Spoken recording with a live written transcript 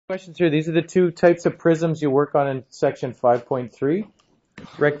Questions here. These are the two types of prisms you work on in section 5.3.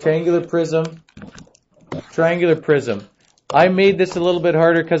 Rectangular prism, triangular prism. I made this a little bit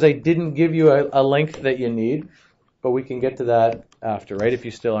harder because I didn't give you a length that you need, but we can get to that after, right, if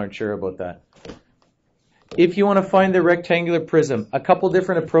you still aren't sure about that. If you want to find the rectangular prism, a couple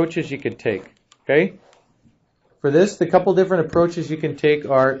different approaches you could take, okay? For this, the couple different approaches you can take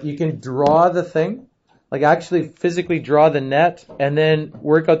are, you can draw the thing, like actually physically draw the net and then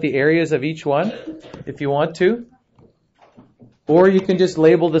work out the areas of each one if you want to. Or you can just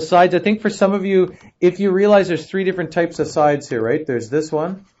label the sides. I think for some of you, if you realize there's three different types of sides here, right? There's this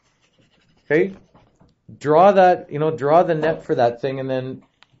one. Okay? Draw that, draw the net for that thing and then,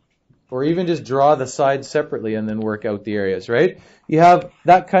 or even just draw the sides separately and then work out the areas, right? You have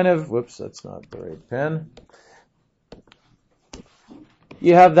that kind of, whoops, that's not the right pen.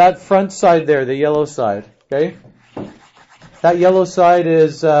 You have that front side there, the yellow side, okay? That yellow side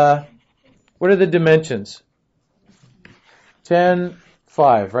is, what are the dimensions? 10,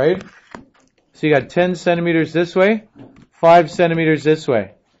 5, right? So you got 10 centimeters this way, 5 centimeters this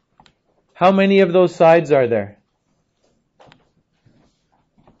way. How many of those sides are there?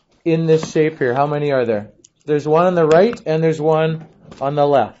 In this shape here, how many are there? There's one on the right and there's one on the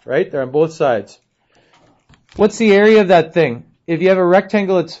left, right? They're on both sides. What's the area of that thing? If you have a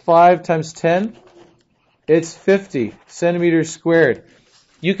rectangle, it's 5 times 10. It's 50 centimeters squared.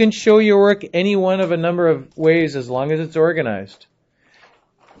 You can show your work any one of a number of ways as long as it's organized.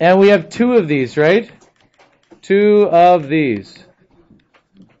 And we have two of these, right? Two of these.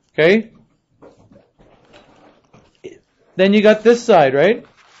 Okay? Then you got this side, right?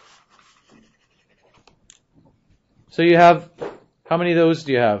 So you have, how many of those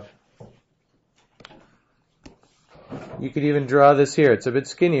do you have? You could even draw this here. It's a bit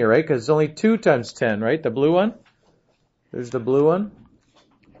skinnier, right? Because it's only 2 times 10, right? The blue one. There's the blue one.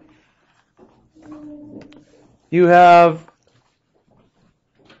 You have,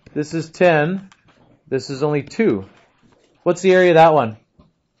 this is 10. This is only 2. What's the area of that one?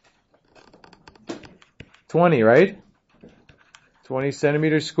 20, right? 20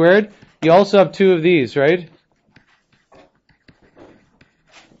 centimeters squared. You also have 2 of these, right?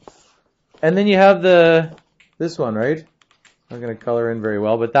 And then you have this one, right? I'm not going to color in very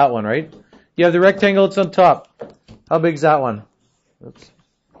well, but that one, right? You have the rectangle, it's on top. How big is that one? Oops.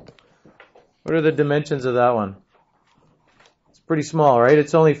 What are the dimensions of that one? It's pretty small, right?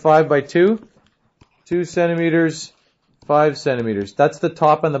 It's only 5 by 2. 2 centimeters, 5 centimeters. That's the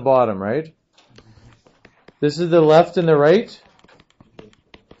top and the bottom, right? This is the left and the right.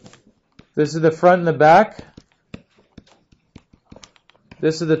 This is the front and the back.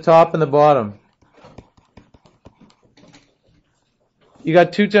 This is the top and the bottom. You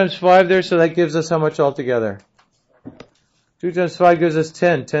got 2 times 5 there, so that gives us how much altogether? 2 times 5 gives us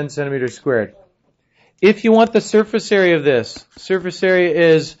 10 centimeters squared. If you want the surface area of this, surface area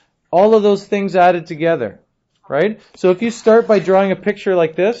is all of those things added together, right? So if you start by drawing a picture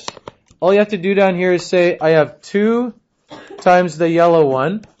like this, all you have to do down here is say, I have 2 times the yellow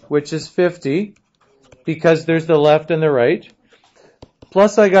one, which is 50, because there's the left and the right,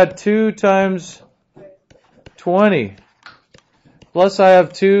 plus I got 2 times 20. Plus I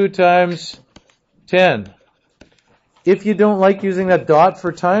have 2 times 10. If you don't like using that dot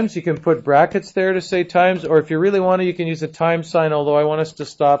for times, you can put brackets there to say times, or if you really want to, you can use a time sign, although I want us to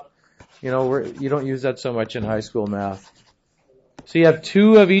stop, you don't use that so much in high school math. So you have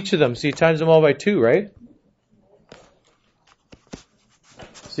 2 of each of them, so you times them all by 2, right?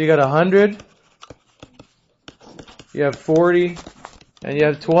 So you got 100, you have 40, and you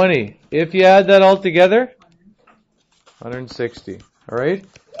have 20. If you add that all together, 160. All right?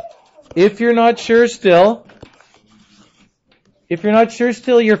 If you're not sure still,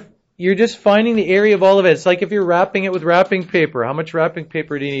 you're just finding the area of all of it. It's like if you're wrapping it with wrapping paper. How much wrapping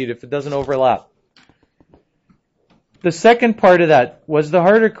paper do you need if it doesn't overlap? The second part of that was the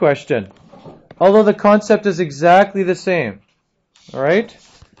harder question. Although the concept is exactly the same. All right?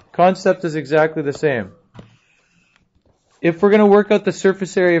 Concept is exactly the same. If we're going to work out the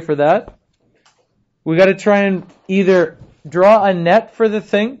surface area for that, we got to try and either draw a net for the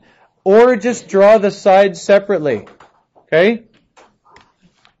thing or just draw the sides separately. Okay?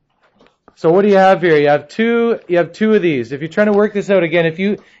 So what do you have here? You have two of these. If you're trying to work this out again, if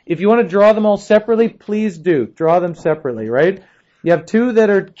you want to draw them all separately, please do. Draw them separately, right? You have 2 that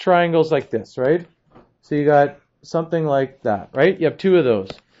are triangles like this, right? So you got something like that, right? You have 2 of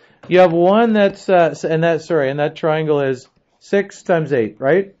those. You have one that's and that triangle is 6 times 8,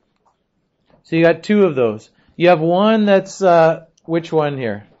 right? So you got 2 of those. You have one that's, which one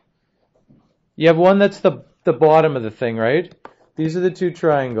here? You have one that's the bottom of the thing, right? These are the two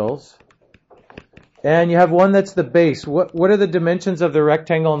triangles. And you have one that's the base. What are the dimensions of the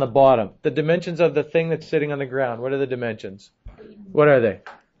rectangle on the bottom? The dimensions of the thing that's sitting on the ground. What are the dimensions? What are they?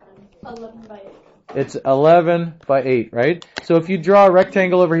 11 by 8. It's 11 by 8, right? So if you draw a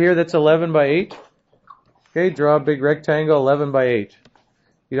rectangle over here that's 11 by 8, okay, draw a big rectangle, 11 by 8.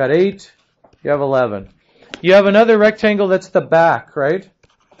 You got 8, you have 11. You have another rectangle that's the back, right?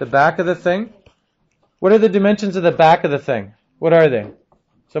 The back of the thing. What are the dimensions of the back of the thing? What are they?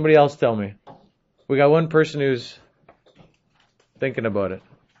 Somebody else tell me. We got one person who's thinking about it.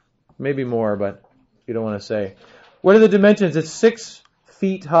 Maybe more, but you don't want to say. What are the dimensions? It's 6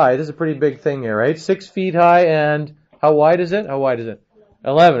 feet high. This is a pretty big thing here, right? 6 feet high, and how wide is it? How wide is it?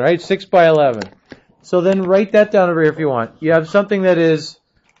 11, right? 6 by 11. So then write that down over here if you want. You have something that is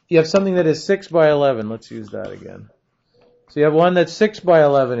 6 by 11. Let's use that again. So you have one that's 6 by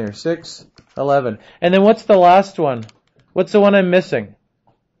 11 here. 6, 11. And then what's the last one? What's the one I'm missing?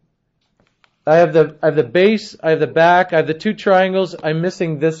 I have the base, I have the back, I have the two triangles. I'm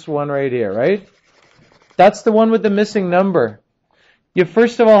missing this one right here, right? That's the one with the missing number. You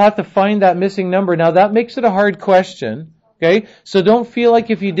first of all have to find that missing number. Now that makes it a hard question, okay? So don't feel like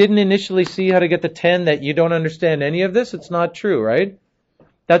if you didn't initially see how to get the 10 that you don't understand any of this. It's not true, right?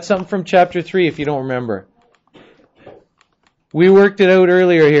 That's something from chapter 3 if you don't remember. We worked it out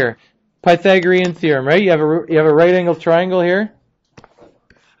earlier here. Pythagorean theorem, right? You have a right angle triangle here.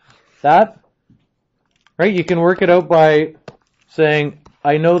 That. Right? You can work it out by saying,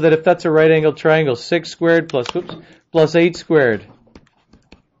 I know that if that's a right angle triangle, 6 squared plus 8 squared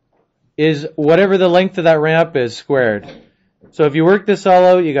is whatever the length of that ramp is squared. So if you work this all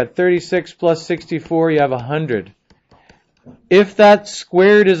out, you got 36 plus 64, you have 100. If that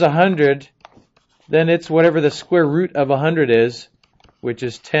squared is 100, then it's whatever the square root of 100 is, which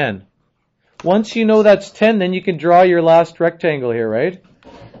is 10. Once you know that's 10, then you can draw your last rectangle here, right?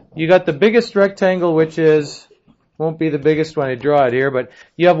 You got the biggest rectangle, which won't be the biggest when I draw it here, but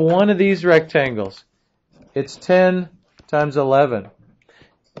you have one of these rectangles. It's 10 times 11.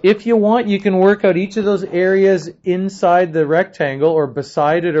 If you want, you can work out each of those areas inside the rectangle or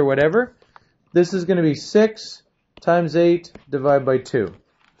beside it or whatever. This is going to be 6 times 8 divided by 2.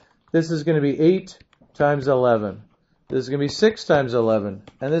 This is going to be 8 times 11. This is going to be 6 times 11.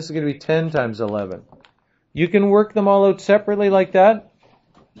 And this is going to be 10 times 11. You can work them all out separately like that.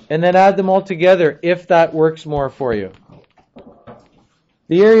 And then add them all together if that works more for you.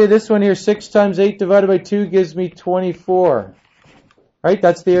 The area of this one here, 6 times 8 divided by 2 gives me 24. Right?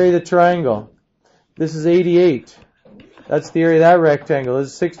 That's the area of the triangle. This is 88. That's the area of that rectangle. This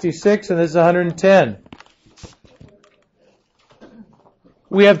is 66 and this is 110.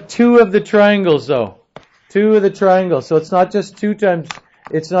 We have 2 of the triangles though. 2 of the triangles. So it's not just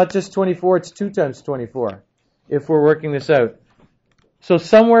 24, it's 2 times 24 if we're working this out. So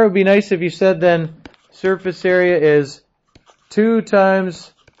somewhere it would be nice if you said then surface area is 2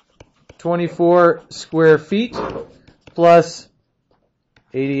 times 24 square feet plus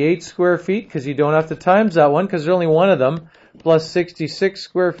 88 square feet, because you don't have to times that one because there's only one of them, plus 66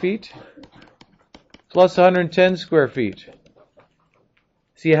 square feet plus 110 square feet.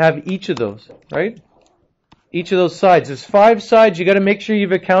 So you have each of those, right? Each of those sides. There's 5 sides. You got to make sure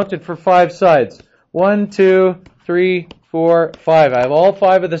you've accounted for 5 sides. 1, 2, 3, 4, 5. I have all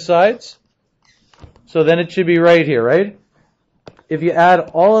 5 of the sides. So then it should be right here, right? If you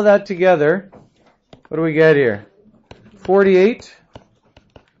add all of that together, what do we get here? 48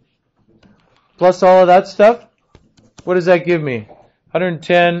 plus all of that stuff. What does that give me?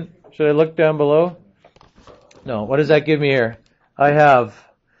 110. Should I look down below? No. What does that give me here? I have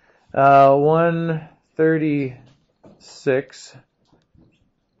 136.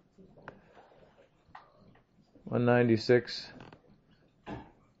 196,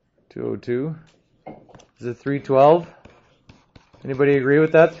 202. Is it 312? Anybody agree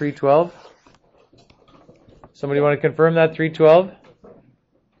with that? 312? Somebody want to confirm that? 312?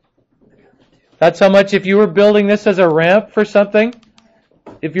 That's how much, if you were building this as a ramp for something,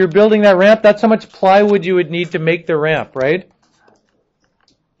 if you're building that ramp, that's how much plywood you would need to make the ramp, right?